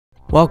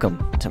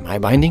Welcome to My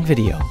Binding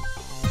Video.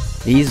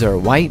 These are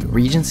white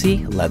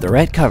Regency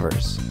Leatherette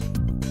covers.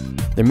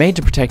 They're made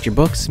to protect your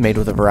books, made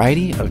with a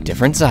variety of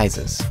different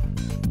sizes.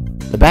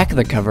 The back of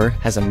the cover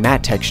has a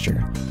matte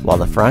texture, while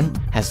the front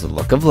has the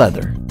look of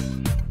leather.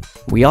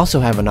 We also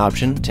have an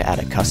option to add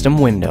a custom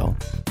window,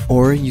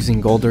 or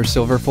using gold or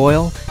silver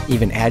foil,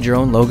 even add your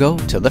own logo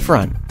to the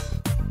front.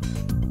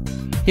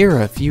 Here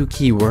are a few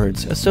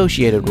keywords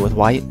associated with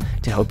white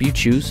to help you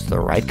choose the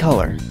right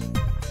color.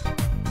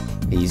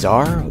 These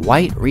are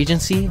white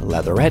Regency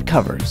Leatherette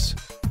covers.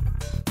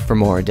 For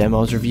more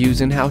demos, reviews,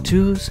 and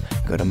how-tos,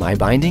 go to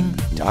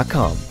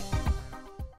MyBinding.com.